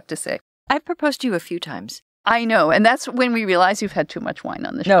crazy, I have to say. I've proposed to you a few times. I know. And that's when we realize you've had too much wine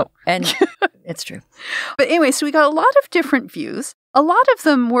on the show. No, and it's true. But anyway, so we got a lot of different views. A lot of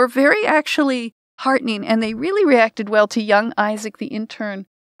them were very actually heartening, and they really reacted well to young Isaac, the intern,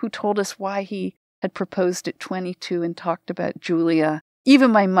 who told us why he had proposed at 22 and talked about Julia.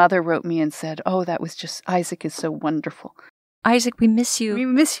 Even my mother wrote me and said, "Oh, that was just, Isaac is so wonderful." Isaac, we miss you. We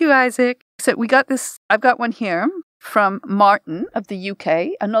miss you, Isaac. So we got this, I've got one here from Martin of the UK,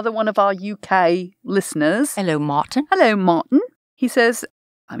 another one of our UK listeners. Hello, Martin. Hello, Martin. He says,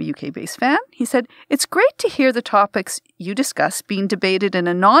 I'm a UK-based fan. He said, "It's great to hear the topics you discuss being debated in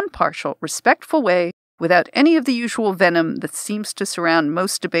a non-partial, respectful way without any of the usual venom that seems to surround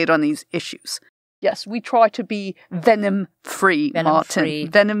most debate on these issues." Yes, we try to be venom-free, Martin.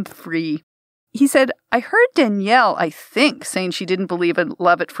 Venom-free. He said, "I heard Danielle, I think, saying she didn't believe in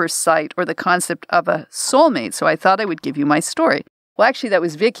love at first sight or the concept of a soulmate, so I thought I would give you my story." Well, actually, that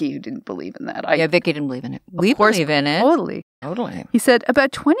was Vicky who didn't believe in that. Yeah, Vicky didn't believe in it. We believe in it. Totally. He said,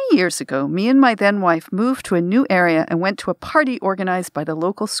 "About 20 years ago, me and my then-wife moved to a new area and went to a party organized by the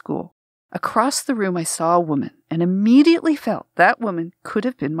local school. Across the room, I saw a woman and immediately felt that woman could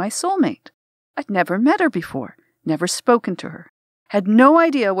have been my soulmate. I'd never met her before, never spoken to her, had no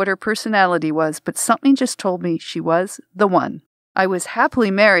idea what her personality was, but something just told me she was the one. I was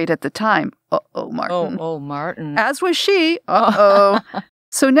happily married at the time." Uh-oh, Martin. Oh, Martin. As was she. Uh-oh.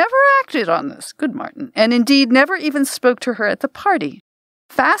 "So never acted on this." Good, Martin. "And indeed never even spoke to her at the party.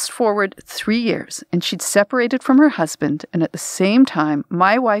 Fast forward 3 years, and she'd separated from her husband, and at the same time,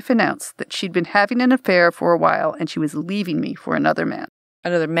 my wife announced that she'd been having an affair for a while, and she was leaving me for another man."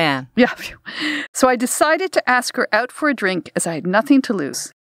 Another man. Yeah. "So I decided to ask her out for a drink as I had nothing to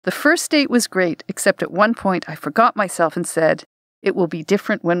lose. The first date was great, except at one point I forgot myself and said, 'It will be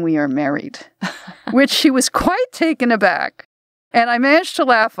different when we are married,' which she was quite taken aback. And I managed to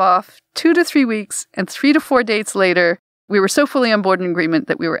laugh off 2 to 3 weeks, and 3 to 4 dates later, we were so fully on board in agreement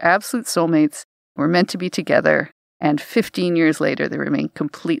that we were absolute soulmates, were meant to be together, and 15 years later, they remained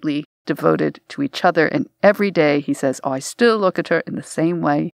completely devoted to each other. And every day," he says, "I still look at her in the same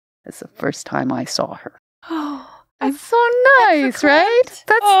way as the first time I saw her." Oh, that's so nice, right?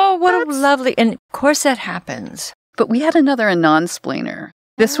 What a lovely... And of course that happens. But we had another Anon-splainer.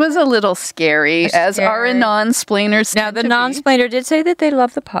 This was a little scary, as our Anon-splainers Now, the non-splainer did say that they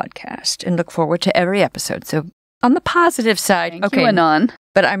love the podcast and look forward to every episode. So, on the positive side, Thank you, Anon.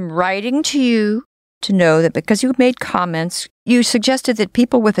 But I'm writing to you to know that because you made comments, you suggested that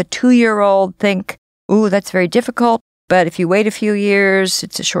people with a 2-year-old think, "Ooh, that's very difficult. But if you wait a few years,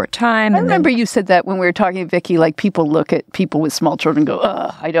 it's a short time." I remember you said that when we were talking to Vicky, like people look at people with small children and go,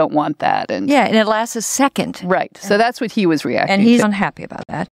 "Ugh, I don't want that." And it lasts a second. Right. So that's what he was reacting to. And he's unhappy about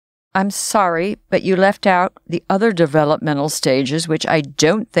that. "I'm sorry, but you left out the other developmental stages, which I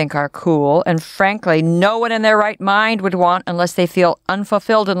don't think are cool, and frankly, no one in their right mind would want unless they feel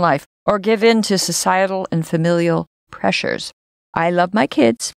unfulfilled in life. or give in to societal and familial pressures. I love my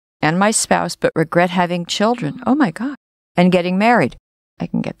kids and my spouse, but regret having children. Oh my God. And getting married. I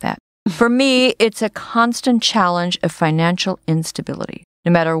can get that. For me, it's a constant challenge of financial instability.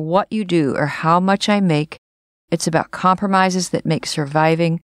 No matter what you do or how much I make, it's about compromises that make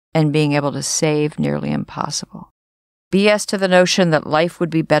surviving and being able to save nearly impossible. BS to the notion that life would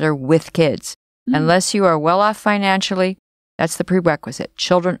be better with kids. Unless you are well off financially, that's the prerequisite.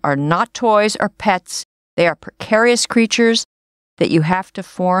 Children are not toys or pets. They are precarious creatures that you have to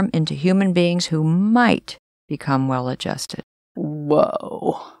form into human beings who might become well-adjusted.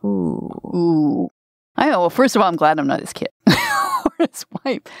 Whoa. Ooh. I know. Well, first of all, I'm glad I'm not his kid or his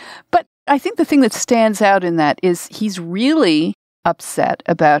wife. But I think the thing that stands out in that is he's really upset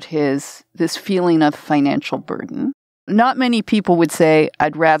about this feeling of financial burden. Not many people would say,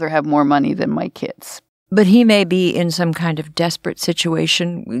 I'd rather have more money than my kids. But he may be in some kind of desperate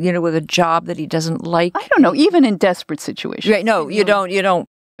situation, with a job that he doesn't like. I don't know, even in desperate situations. Right, no, you don't.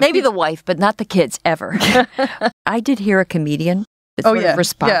 Maybe the wife, but not the kids, ever. I did hear a comedian that sort of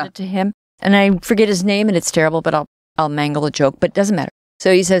responded to him, and I forget his name, and it's terrible, but I'll mangle a joke, but it doesn't matter.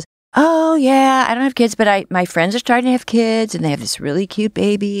 So he says, oh, yeah, I don't have kids, but my friends are starting to have kids, and they have this really cute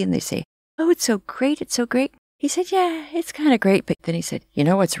baby, and they say, oh, it's so great, it's so great. He said, yeah, it's kind of great, but then he said, you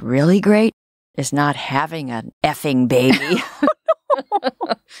know what's really great? Is not having an effing baby.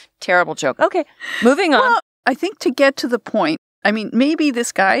 Terrible joke. Okay, moving on. Well, I think to get to the point, maybe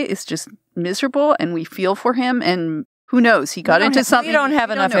this guy is just miserable and we feel for him, and who knows, he got into something. We don't have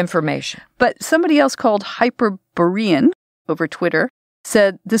enough information. But somebody else called Hyperborean over Twitter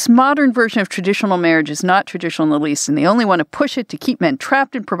said, this modern version of traditional marriage is not traditional in the least, and they only want to push it to keep men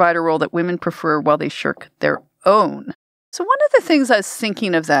trapped in provider role that women prefer while they shirk their own. So one of the things I was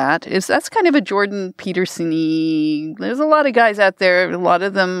thinking of that is that's kind of a Jordan Peterson-y. There's a lot of guys out there, a lot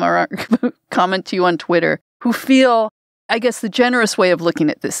of them are comment to you on Twitter, who feel, I guess, the generous way of looking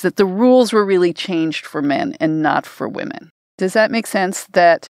at this, that the rules were really changed for men and not for women. Does that make sense?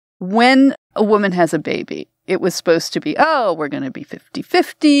 That when a woman has a baby, it was supposed to be, oh, we're going to be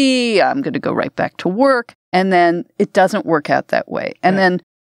 50-50, I'm going to go right back to work. And then it doesn't work out that way. And then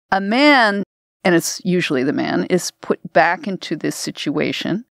a man, and it's usually the man, is put back into this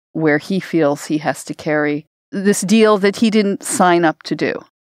situation where he feels he has to carry this deal that he didn't sign up to do.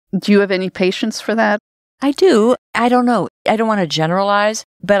 Do you have any patience for that? I do. I don't know. I don't want to generalize,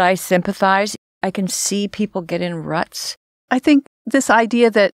 but I sympathize. I can see people get in ruts. I think this idea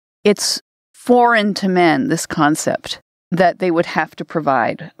that it's foreign to men, this concept that they would have to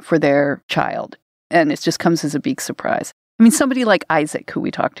provide for their child, and it just comes as a big surprise. Somebody like Isaac, who we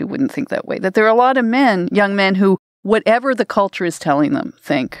talked to, wouldn't think that way. That there are a lot of men, young men, who, whatever the culture is telling them,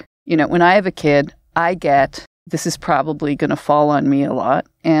 think, when I have a kid, I get, this is probably going to fall on me a lot.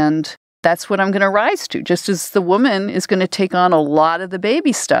 And that's what I'm going to rise to. Just as the woman is going to take on a lot of the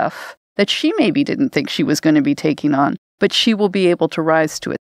baby stuff that she maybe didn't think she was going to be taking on, but she will be able to rise to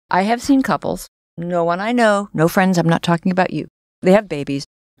it. I have seen couples, no one I know, no friends, I'm not talking about you. They have babies.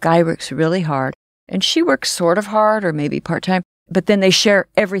 Guy works really hard. And she works sort of hard or maybe part-time, but then they share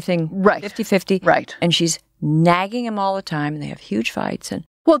everything 50-50. Right. And she's nagging him all the time, and they have huge fights. And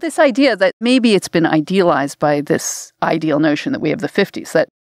well, this idea that maybe it's been idealized by this ideal notion that we have the 50s, that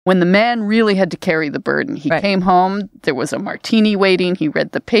when the man really had to carry the burden, he came home, there was a martini waiting, he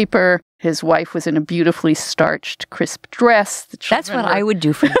read the paper, his wife was in a beautifully starched, crisp dress. That's what I would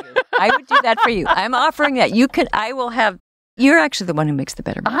do for you. I would do that for you. I'm offering that. You're actually the one who makes the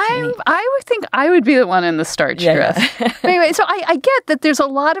better martini. I would think I would be the one in the starch dress. Anyway, so I get that there's a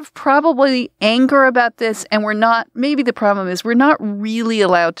lot of probably anger about this, and maybe the problem is we're not really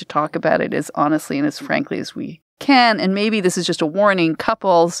allowed to talk about it as honestly and as frankly as we can. And maybe this is just a warning.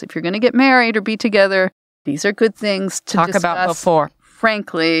 Couples, if you're going to get married or be together, these are good things to talk about before.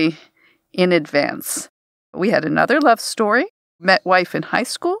 Frankly, in advance. We had another love story. Met wife in high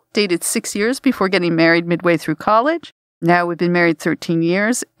school, dated 6 years before getting married midway through college. Now we've been married 13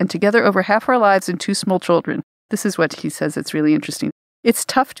 years and together over half our lives and 2 small children. This is what he says. It's really interesting. It's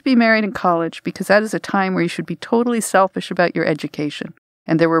tough to be married in college because that is a time where you should be totally selfish about your education.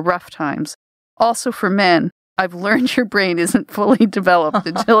 And there were rough times. Also for men, I've learned your brain isn't fully developed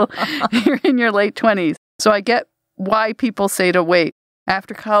until you're in your late 20s. So I get why people say to wait.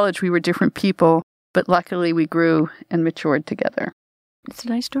 After college, we were different people, but luckily we grew and matured together. It's a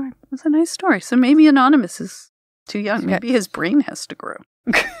nice story. It's a nice story. So maybe Anonymous is too young. Maybe his brain has to grow.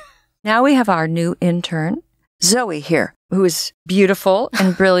 Now we have our new intern, Zoe, here, who is beautiful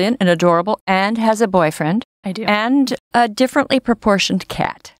and brilliant and adorable and has a boyfriend. I do. And a differently proportioned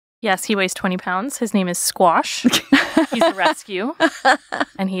cat. Yes, he weighs 20 pounds. His name is Squash. He's a rescue.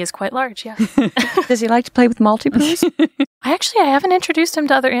 And he is quite large, yes. Does he like to play with Maltepoos? I haven't introduced him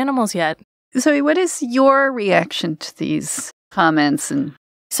to other animals yet. Zoe, what is your reaction to these comments?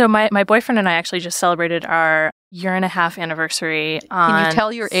 So my boyfriend and I actually just celebrated our 1.5 year anniversary on Can you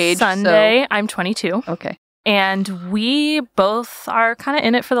tell your age? Sunday. I'm 22. Okay. And we both are kind of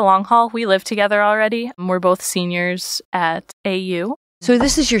in it for the long haul. We live together already. We're both seniors at AU. So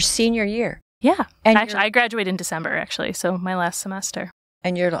this is your senior year? Yeah. And actually, I graduated in December, actually, so my last semester.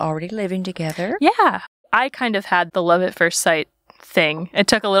 And you're already living together? Yeah. I kind of had the love at first sight thing. It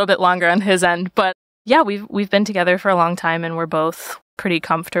took a little bit longer on his end, but yeah, we've been together for a long time and we're both pretty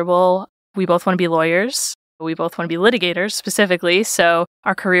comfortable. We both want to be lawyers. We both want to be litigators specifically. So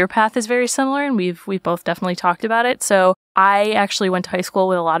our career path is very similar and we've both definitely talked about it. So I actually went to high school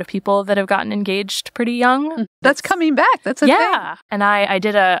with a lot of people that have gotten engaged pretty young. That's coming back. That's a thing. Yeah. And I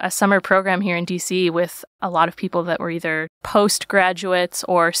did a summer program here in DC with a lot of people that were either postgraduates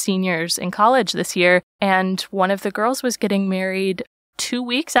or seniors in college this year. And one of the girls was getting married 2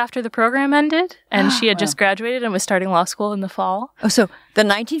 weeks after the program ended, and she had just graduated and was starting law school in the fall. Oh, so the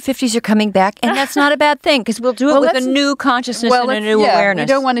 1950s are coming back, and that's not a bad thing because we'll do it with a new consciousness and a new awareness. We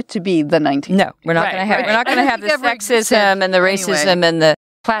don't want it to be the 1950s. No, we're not going to have. We're not going to have the sexism and the racism and the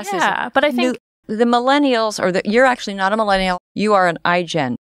classism. Yeah, but I think the millennials, you're actually not a millennial. You are an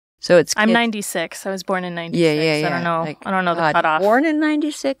iGen. So it's. I'm 96. I was born in 96. Yeah. I don't know. I don't know the cutoff. Born in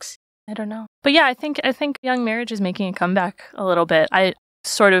 96. I don't know. But yeah, I think young marriage is making a comeback a little bit. I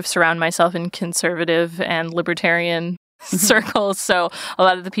sort of surround myself in conservative and libertarian circles. So a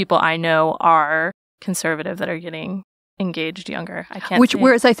lot of the people I know are conservative that are getting engaged younger. I can't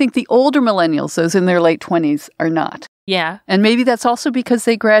Whereas I think the older millennials, those in their late 20s, are not. Yeah. And maybe that's also because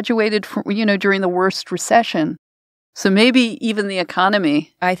they graduated from, during the worst recession. So maybe even the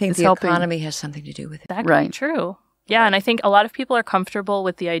economy I think the helping. Economy has something to do with it. That could be true. Yeah, and I think a lot of people are comfortable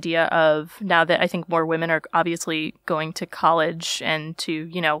with the idea of, now that I think more women are obviously going to college and to,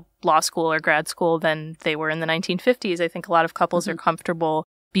 law school or grad school than they were in the 1950s. I think a lot of couples are comfortable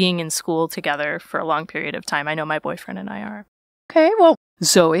being in school together for a long period of time. I know my boyfriend and I are. Okay, well,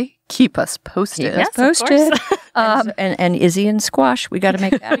 Zoe, keep us posted. Keep us posted. And Izzy and Squash, we got to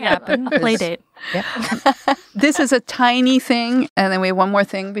make that happen. A play date. Yep. This is a tiny thing, and then we have one more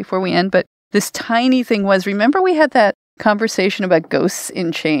thing before we end, but this tiny thing was, remember we had that conversation about ghosts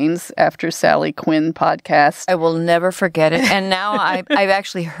in chains after Sally Quinn podcast? I will never forget it. And now I've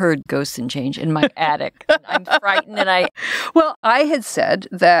actually heard ghosts in chains in my attic. I'm frightened Well, I had said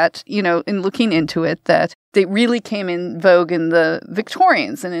that, in looking into it, that they really came in vogue in the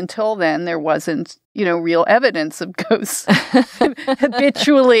Victorians. And until then, there wasn't, real evidence of ghosts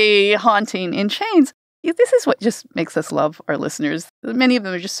habitually haunting in chains. This is what just makes us love our listeners. Many of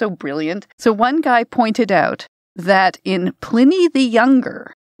them are just so brilliant. So one guy pointed out that in Pliny the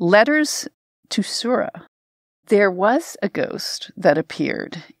Younger, letters to Sura, there was a ghost that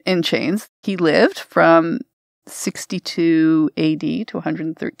appeared in chains. He lived from 62 AD to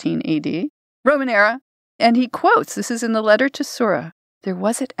 113 AD, Roman era, and he quotes, this is in the letter to Sura, "There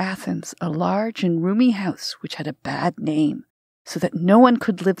was at Athens a large and roomy house which had a bad name, so that no one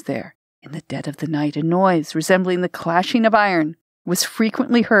could live there. In the dead of the night, a noise resembling the clashing of iron was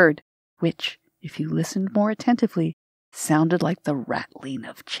frequently heard, which, if you listened more attentively, sounded like the rattling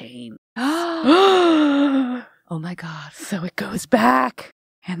of chains." Oh my God. So it goes back.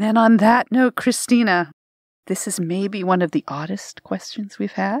 And then on that note, Christina, this is maybe one of the oddest questions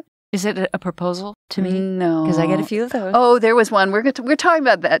we've had. Is it a proposal to me? No. Because I get a few of those. Oh, there was one. We're talking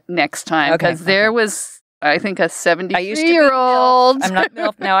about that next time. Because there was, I think, a 73-year-old. I'm not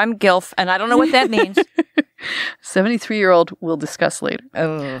MILF. Now I'm GILF, and I don't know what that means. 73-year-old we'll discuss later.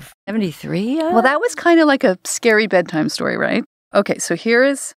 Oh, 73? Well, that was kind of like a scary bedtime story, right? Okay, so here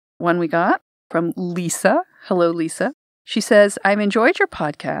is one we got from Lisa. Hello, Lisa. She says, "I've enjoyed your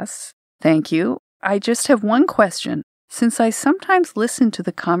podcasts. Thank you. I just have one question. Since I sometimes listen to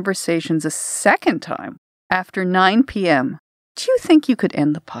the conversations a second time after 9 p.m., do you think you could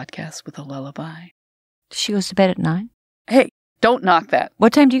end the podcast with a lullaby?" She goes to bed at 9? Hey, don't knock that.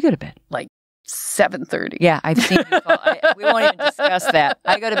 What time do you go to bed? Like 7:30. Yeah, I've seen you fall. We won't even discuss that.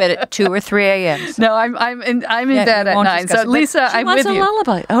 I go to bed at 2 or 3 a.m. So. No, I'm in bed at 9. So Lisa, I'm with you. She wants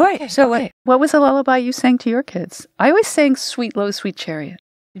a lullaby. All right. Okay. What was a lullaby you sang to your kids? I always sang "Sweet Low Sweet Chariot."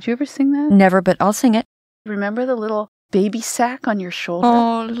 Did you ever sing that? Never, but I'll sing it. Remember the little baby sack on your shoulder?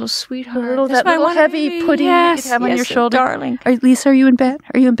 Oh, little sweetheart. That little heavy pudding you could have on your shoulder. Darling. Lisa, are you in bed?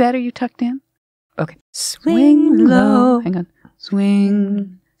 Are you tucked in? Okay. Swing low. Hang on.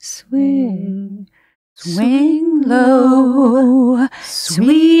 Swing, swing. Swing low,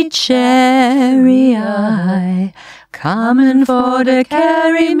 sweet chariot, coming for to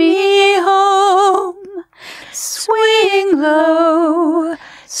carry me home. Swing low,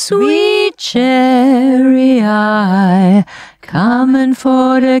 sweet chariot, coming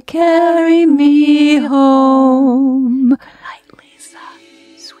for to carry me home. Good night, Lisa.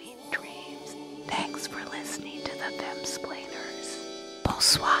 Sweet dreams. Thanks for listening to the Femsplainers.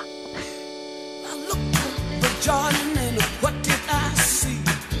 Bonsoir. John